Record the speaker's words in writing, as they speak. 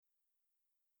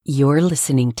You're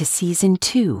listening to Season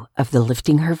 2 of the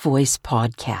Lifting Her Voice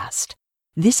podcast.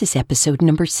 This is episode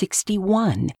number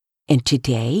 61, and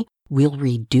today we'll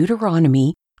read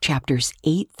Deuteronomy chapters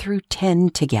 8 through 10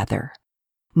 together.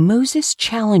 Moses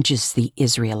challenges the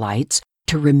Israelites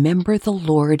to remember the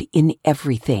Lord in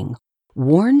everything,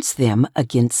 warns them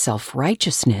against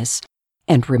self-righteousness,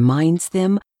 and reminds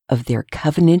them of their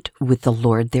covenant with the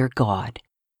Lord their God.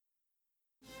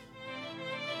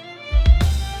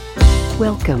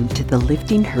 Welcome to the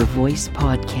Lifting Her Voice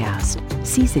podcast,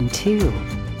 Season 2.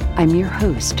 I'm your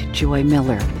host, Joy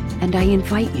Miller, and I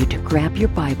invite you to grab your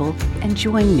Bible and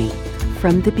join me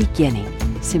from the beginning,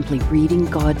 simply reading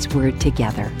God's Word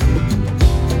together.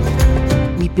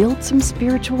 We built some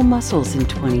spiritual muscles in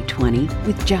 2020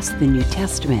 with just the New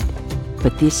Testament,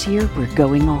 but this year we're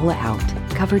going all out,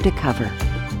 cover to cover,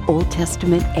 Old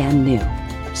Testament and New.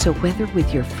 So whether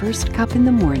with your first cup in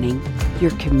the morning,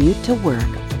 your commute to work,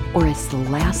 or as the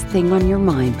last thing on your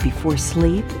mind before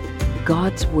sleep,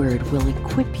 God's Word will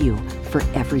equip you for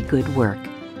every good work.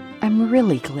 I'm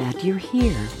really glad you're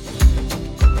here.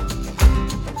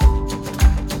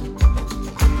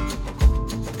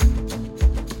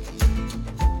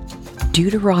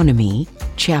 Deuteronomy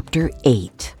chapter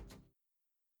 8.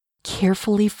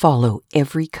 Carefully follow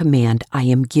every command I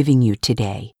am giving you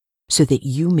today, so that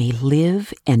you may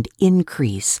live and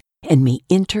increase and may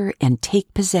enter and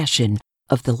take possession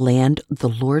of the land the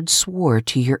Lord swore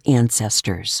to your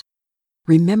ancestors.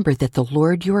 Remember that the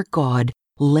Lord your God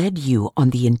led you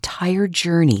on the entire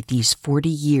journey these 40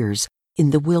 years in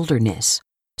the wilderness,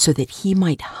 so that he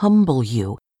might humble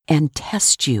you and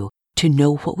test you to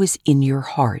know what was in your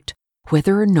heart,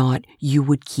 whether or not you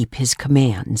would keep his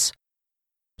commands.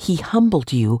 He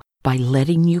humbled you by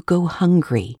letting you go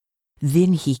hungry.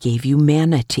 Then he gave you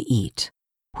manna to eat,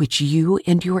 which you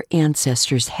and your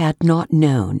ancestors had not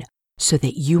known, so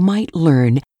that you might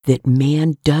learn that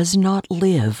man does not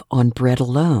live on bread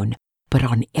alone, but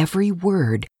on every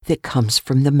word that comes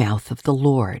from the mouth of the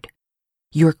Lord.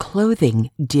 Your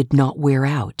clothing did not wear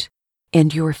out,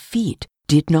 and your feet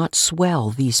did not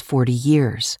swell these 40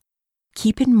 years.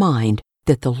 Keep in mind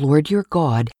that the Lord your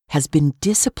God has been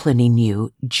disciplining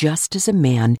you just as a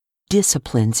man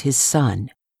disciplines his son.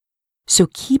 So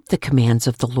keep the commands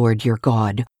of the Lord your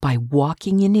God by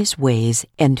walking in his ways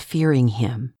and fearing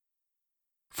him.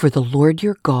 For the Lord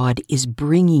your God is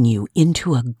bringing you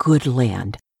into a good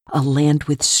land, a land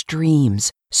with streams,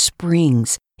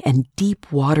 springs, and deep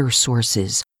water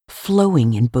sources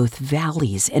flowing in both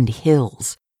valleys and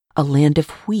hills, a land of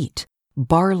wheat,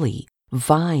 barley,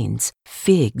 vines,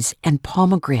 figs, and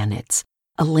pomegranates,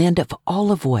 a land of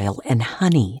olive oil and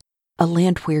honey, a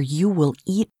land where you will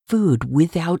eat food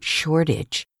without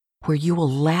shortage, where you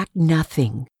will lack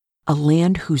nothing, a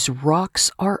land whose rocks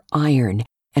are iron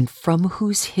and from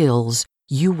whose hills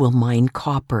you will mine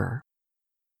copper.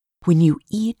 When you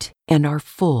eat and are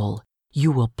full,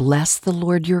 you will bless the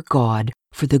Lord your God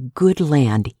for the good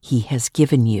land he has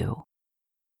given you.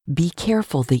 Be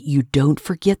careful that you don't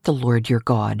forget the Lord your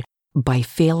God by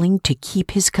failing to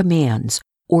keep his commands,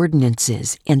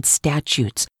 ordinances, and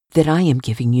statutes that I am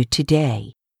giving you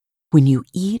today. When you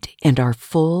eat and are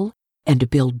full, and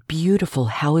build beautiful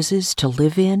houses to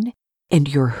live in, and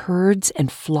your herds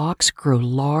and flocks grow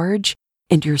large,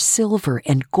 and your silver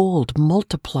and gold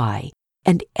multiply,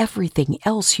 and everything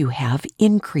else you have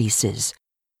increases.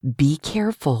 Be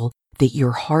careful that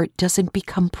your heart doesn't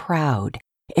become proud,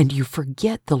 and you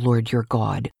forget the Lord your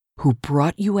God, who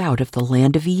brought you out of the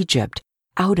land of Egypt,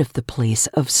 out of the place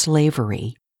of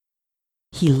slavery.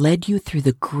 He led you through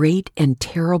the great and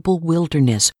terrible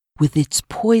wilderness with its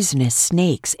poisonous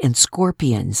snakes and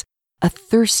scorpions, a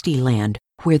thirsty land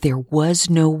where there was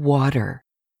no water.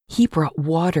 He brought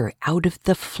water out of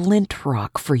the flint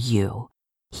rock for you.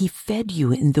 He fed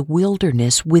you in the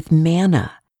wilderness with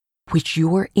manna, which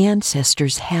your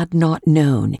ancestors had not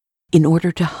known, in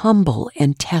order to humble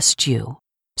and test you,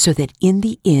 so that in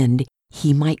the end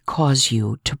he might cause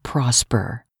you to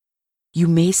prosper. You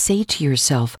may say to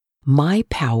yourself, my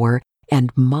power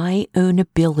and my own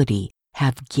ability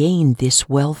have gained this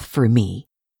wealth for me.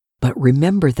 But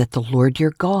remember that the Lord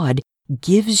your God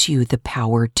gives you the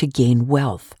power to gain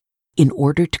wealth, in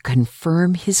order to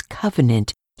confirm his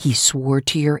covenant he swore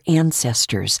to your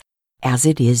ancestors, as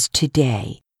it is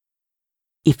today.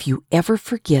 If you ever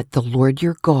forget the Lord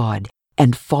your God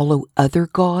and follow other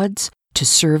gods to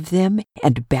serve them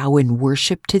and bow in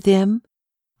worship to them,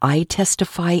 I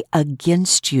testify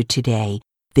against you today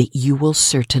that you will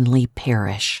certainly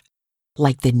perish.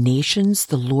 Like the nations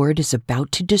the Lord is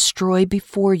about to destroy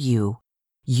before you,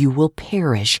 you will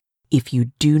perish if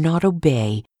you do not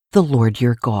obey the Lord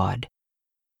your God.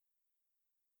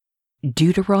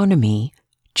 Deuteronomy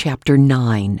chapter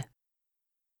 9.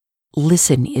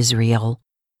 Listen, Israel.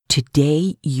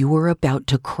 Today you are about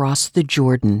to cross the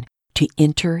Jordan to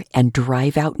enter and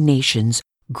drive out nations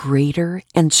greater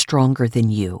and stronger than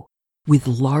you, with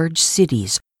large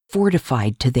cities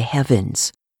fortified to the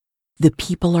heavens. The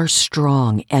people are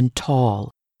strong and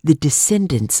tall, the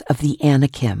descendants of the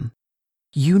Anakim.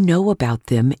 You know about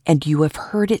them, and you have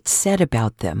heard it said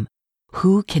about them,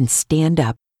 who can stand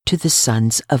up to the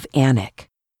sons of Anak?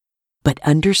 But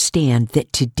understand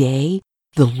that today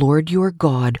the Lord your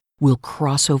God will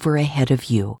cross over ahead of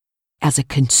you as a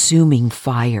consuming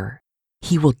fire.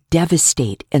 He will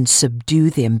devastate and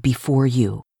subdue them before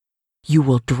you. You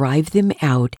will drive them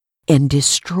out and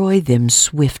destroy them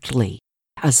swiftly,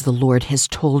 as the Lord has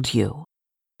told you.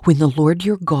 When the Lord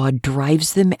your God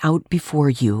drives them out before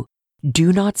you,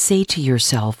 do not say to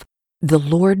yourself, "The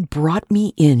Lord brought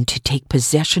me in to take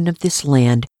possession of this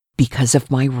land because of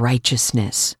my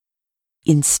righteousness."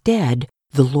 Instead,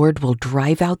 the Lord will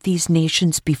drive out these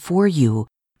nations before you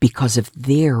because of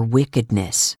their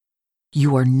wickedness.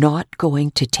 You are not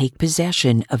going to take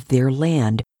possession of their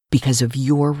land because of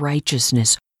your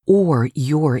righteousness or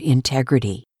your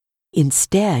integrity.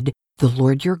 Instead, the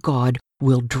Lord your God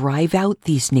will drive out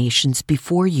these nations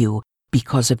before you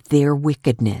because of their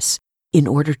wickedness, in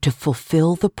order to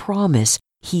fulfill the promise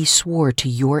he swore to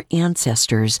your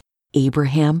ancestors,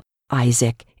 Abraham,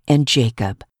 Isaac, and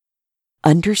Jacob.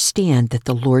 Understand that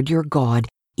the Lord your God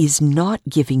is not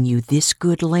giving you this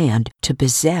good land to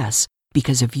possess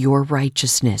because of your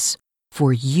righteousness,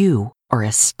 for you are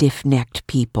a stiff-necked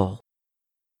people.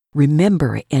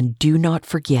 Remember and do not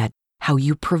forget how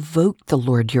you provoked the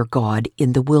Lord your God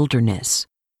in the wilderness.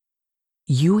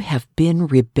 You have been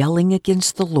rebelling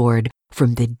against the Lord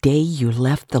from the day you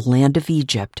left the land of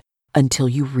Egypt until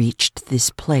you reached this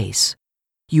place.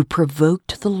 You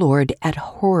provoked the Lord at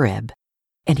Horeb,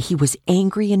 and he was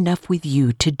angry enough with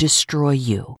you to destroy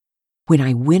you. When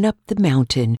I went up the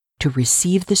mountain to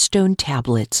receive the stone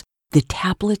tablets, the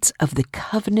tablets of the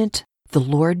covenant the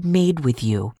Lord made with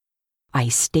you, I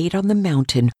stayed on the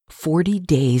mountain 40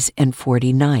 days and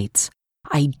 40 nights.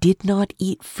 I did not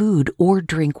eat food or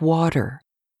drink water.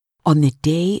 On the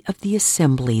day of the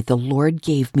assembly, the Lord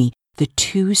gave me the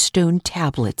 2 stone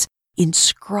tablets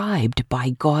inscribed by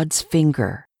God's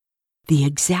finger. The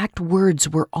exact words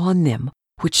were on them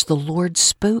which the Lord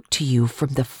spoke to you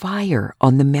from the fire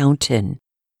on the mountain.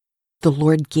 The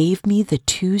Lord gave me the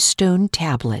 2 stone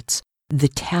tablets, the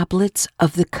tablets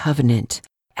of the covenant,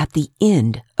 at the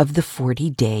end of the 40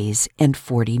 days and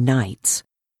 40 nights.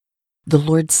 The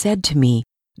Lord said to me,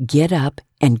 "Get up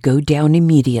and go down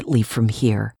immediately from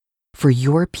here, for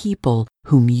your people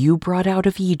whom you brought out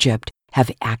of Egypt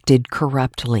have acted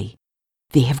corruptly.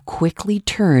 They have quickly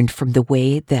turned from the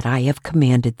way that I have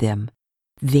commanded them.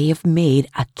 They have made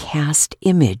a cast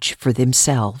image for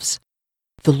themselves."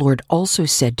 The Lord also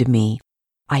said to me,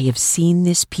 "I have seen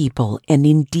this people, and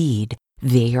indeed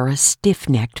they are a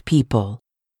stiff-necked people.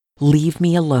 Leave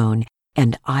me alone,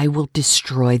 and I will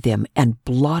destroy them and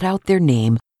blot out their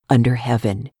name under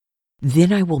heaven.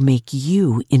 Then I will make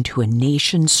you into a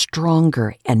nation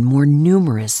stronger and more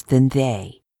numerous than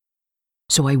they."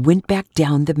 So I went back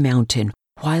down the mountain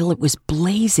while it was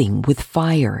blazing with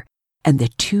fire, and the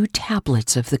 2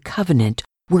 tablets of the covenant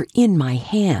were in my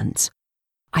hands.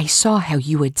 I saw how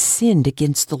you had sinned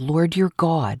against the Lord your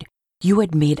God. You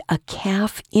had made a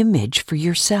calf image for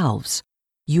yourselves.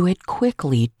 You had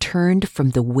quickly turned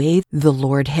from the way the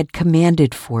Lord had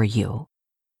commanded for you.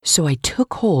 So I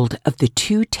took hold of the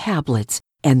 2 tablets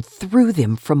and threw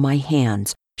them from my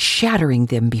hands, shattering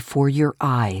them before your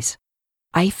eyes.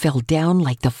 I fell down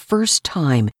like the first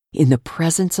time in the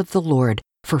presence of the Lord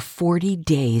for 40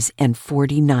 days and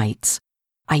 40 nights.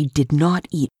 I did not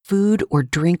eat food or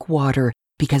drink water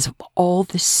because of all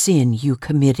the sin you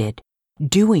committed,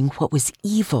 doing what was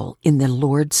evil in the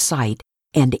Lord's sight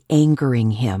and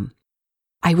angering him.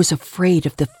 I was afraid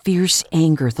of the fierce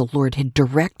anger the Lord had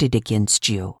directed against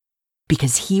you,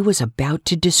 because he was about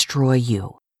to destroy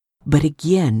you. But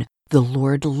again, the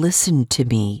Lord listened to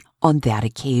me on that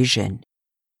occasion.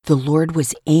 The Lord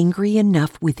was angry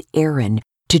enough with Aaron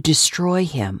to destroy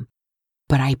him,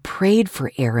 but I prayed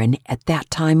for Aaron at that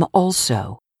time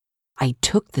also. I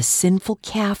took the sinful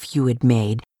calf you had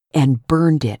made and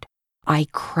burned it. I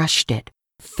crushed it,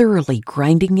 thoroughly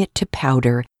grinding it to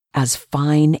powder as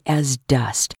fine as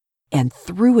dust, and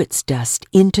threw its dust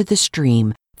into the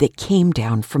stream that came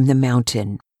down from the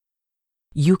mountain.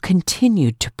 You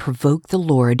continued to provoke the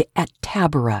Lord at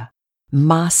Taberah,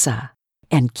 Massa,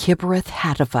 and Kibroth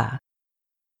Hattaavah.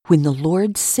 When the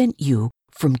Lord sent you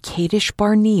from Kadesh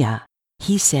Barnea,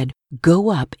 he said, Go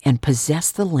up and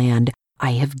possess the land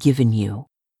I have given you.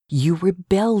 You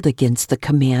rebelled against the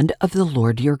command of the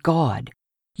Lord your God.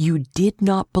 You did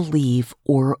not believe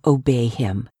or obey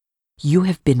him. You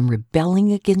have been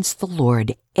rebelling against the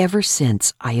Lord ever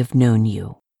since I have known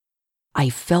you. I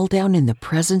fell down in the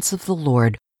presence of the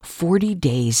Lord 40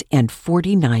 days and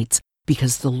 40 nights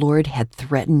because the Lord had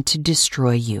threatened to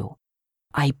destroy you.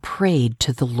 I prayed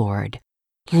to the Lord,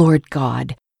 Lord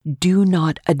God, do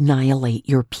not annihilate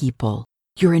your people,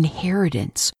 your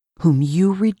inheritance, whom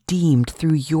you redeemed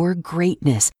through your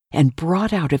greatness and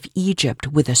brought out of Egypt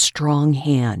with a strong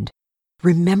hand.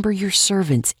 Remember your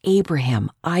servants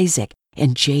Abraham, Isaac,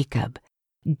 and Jacob.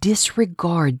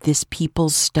 Disregard this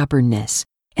people's stubbornness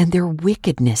and their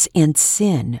wickedness and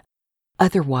sin.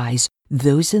 Otherwise,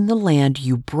 those in the land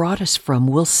you brought us from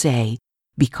will say,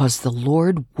 because the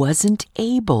Lord wasn't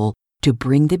able to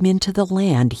bring them into the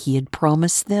land he had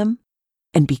promised them,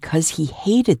 and because he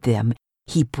hated them,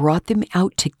 he brought them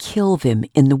out to kill them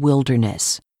in the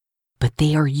wilderness. But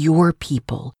they are your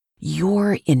people,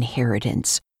 your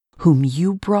inheritance, whom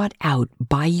you brought out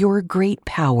by your great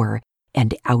power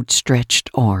and outstretched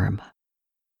arm.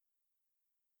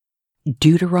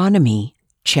 Deuteronomy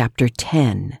chapter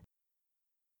 10.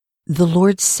 The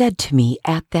Lord said to me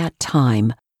at that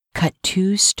time, cut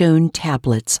 2 stone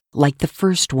tablets like the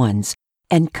first ones,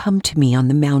 and come to me on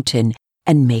the mountain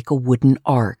and make a wooden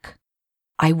ark.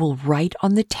 I will write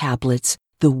on the tablets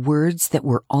the words that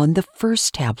were on the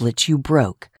first tablets you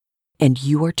broke, and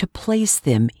you are to place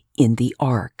them in the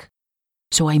ark.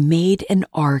 So I made an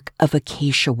ark of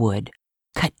acacia wood,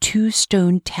 cut 2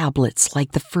 stone tablets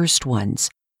like the first ones,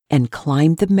 and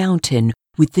climbed the mountain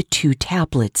with the 2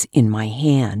 tablets in my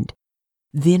hand.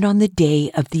 Then on the day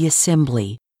of the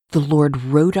assembly, the Lord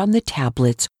wrote on the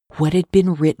tablets what had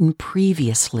been written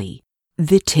previously,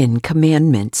 the 10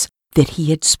 commandments that he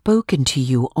had spoken to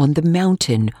you on the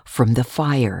mountain from the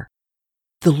fire.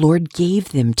 The Lord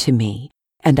gave them to me,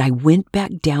 and I went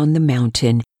back down the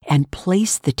mountain and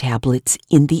placed the tablets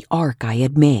in the ark I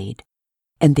had made,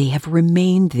 and they have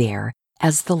remained there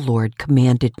as the Lord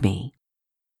commanded me.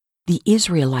 The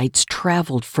Israelites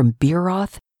traveled from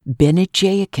Beeroth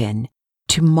Bene-Jaakan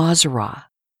to Moserah.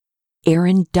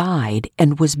 Aaron died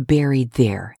and was buried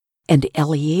there, and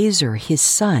Eleazar his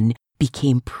son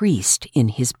became priest in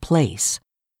his place.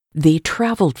 They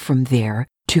traveled from there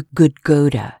to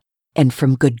Gudgoda, and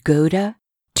from Gudgoda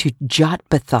to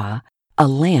Jotbathah, a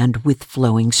land with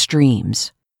flowing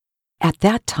streams. At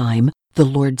that time, the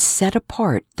Lord set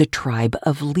apart the tribe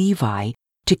of Levi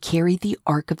to carry the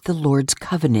ark of the Lord's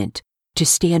covenant, to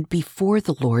stand before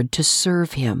the Lord to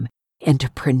serve him, and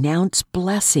to pronounce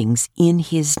blessings in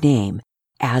his name,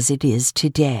 as it is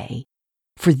today.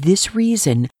 For this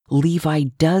reason, Levi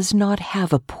does not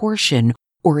have a portion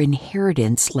or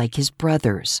inheritance like his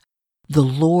brothers. The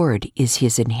Lord is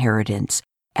his inheritance,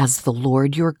 as the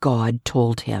Lord your God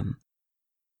told him.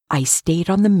 I stayed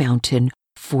on the mountain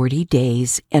 40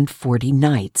 days and 40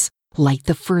 nights, like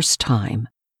the first time.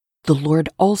 The Lord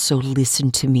also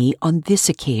listened to me on this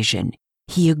occasion.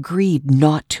 He agreed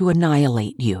not to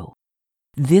annihilate you.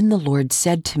 Then the Lord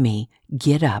said to me,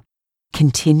 get up,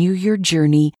 continue your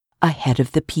journey ahead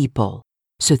of the people,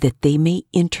 so that they may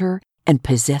enter and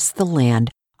possess the land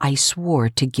I swore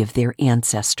to give their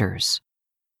ancestors.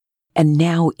 And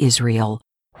now, Israel,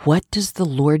 what does the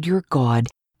Lord your God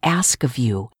ask of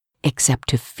you except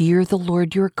to fear the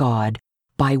Lord your God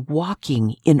by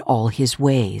walking in all his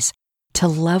ways, to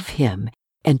love him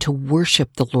and to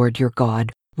worship the Lord your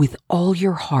God with all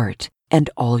your heart and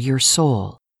all your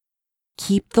soul?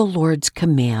 Keep the Lord's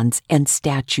commands and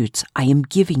statutes I am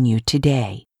giving you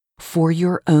today for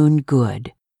your own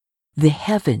good. The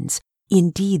heavens,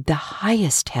 indeed the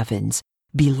highest heavens,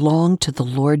 belong to the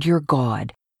Lord your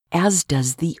God, as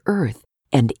does the earth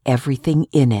and everything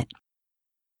in it.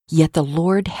 Yet the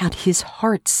Lord had his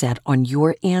heart set on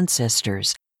your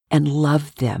ancestors and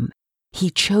loved them. He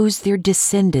chose their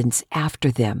descendants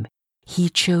after them. He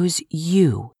chose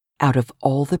you out of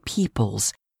all the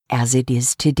peoples, as it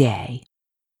is today.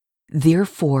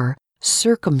 Therefore,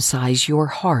 circumcise your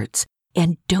hearts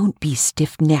and don't be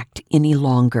stiff-necked any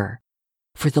longer.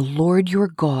 For the Lord your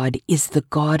God is the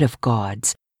God of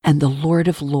gods and the Lord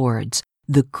of lords,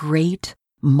 the great,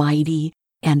 mighty,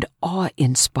 and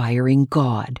awe-inspiring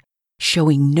God,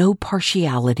 showing no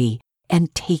partiality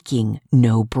and taking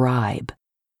no bribe.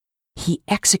 He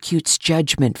executes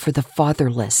judgment for the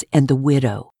fatherless and the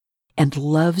widow, and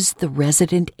loves the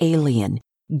resident alien,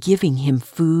 giving him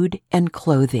food and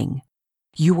clothing.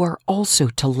 You are also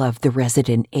to love the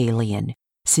resident alien,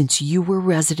 since you were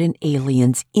resident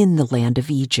aliens in the land of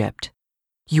Egypt.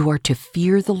 You are to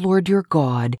fear the Lord your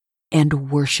God and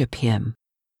worship him.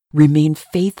 Remain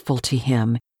faithful to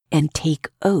him and take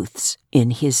oaths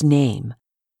in his name.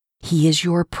 He is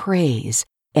your praise,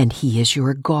 and he is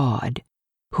your God,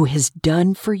 who has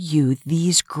done for you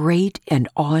these great and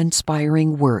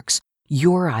awe-inspiring works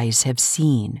your eyes have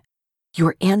seen.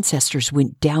 Your ancestors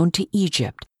went down to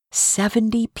Egypt,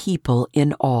 70 people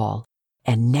in all,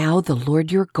 and now the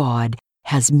Lord your God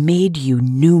has made you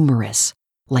numerous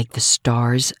like the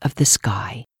stars of the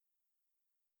sky.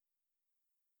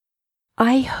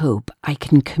 I hope I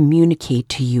can communicate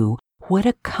to you what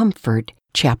a comfort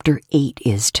chapter 8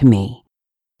 is to me.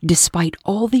 Despite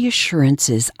all the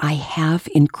assurances I have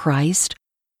in Christ,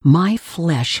 my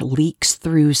flesh leaks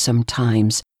through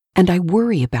sometimes, and I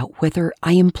worry about whether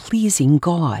I am pleasing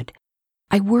God.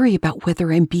 I worry about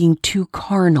whether I'm being too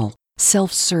carnal,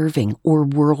 self-serving, or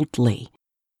worldly.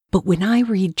 But when I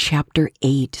read chapter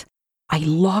 8, I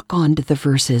lock onto the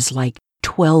verses like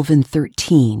 12 and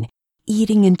 13,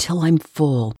 eating until I'm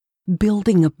full,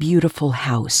 building a beautiful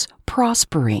house,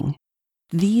 prospering.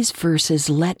 These verses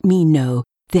let me know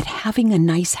that having a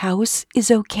nice house is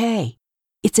okay.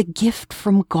 It's a gift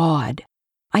from God.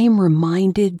 I am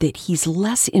reminded that he's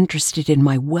less interested in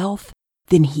my wealth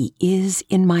than he is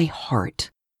in my heart.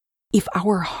 If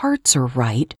our hearts are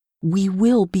right, we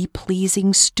will be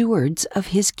pleasing stewards of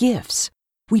his gifts.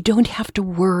 We don't have to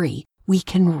worry. We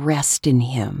can rest in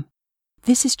him.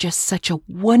 This is just such a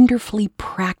wonderfully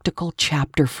practical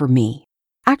chapter for me.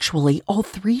 Actually, all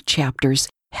 3 chapters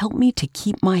help me to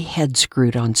keep my head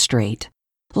screwed on straight.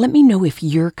 Let me know if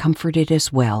you're comforted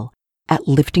as well at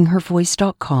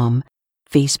liftinghervoice.com,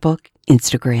 Facebook,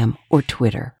 Instagram, or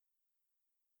Twitter.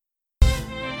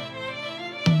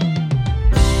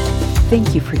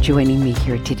 Thank you for joining me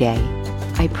here today.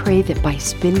 I pray that by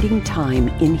spending time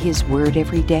in His Word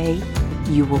every day,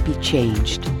 you will be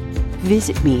changed.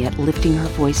 Visit me at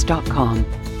liftinghervoice.com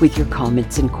with your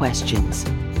comments and questions.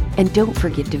 And don't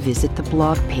forget to visit the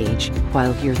blog page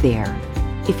while you're there.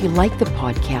 If you like the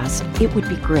podcast, it would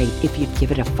be great if you'd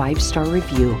give it a 5-star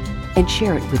review and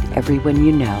share it with everyone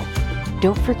you know.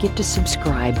 Don't forget to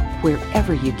subscribe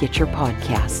wherever you get your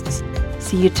podcasts.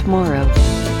 See you tomorrow.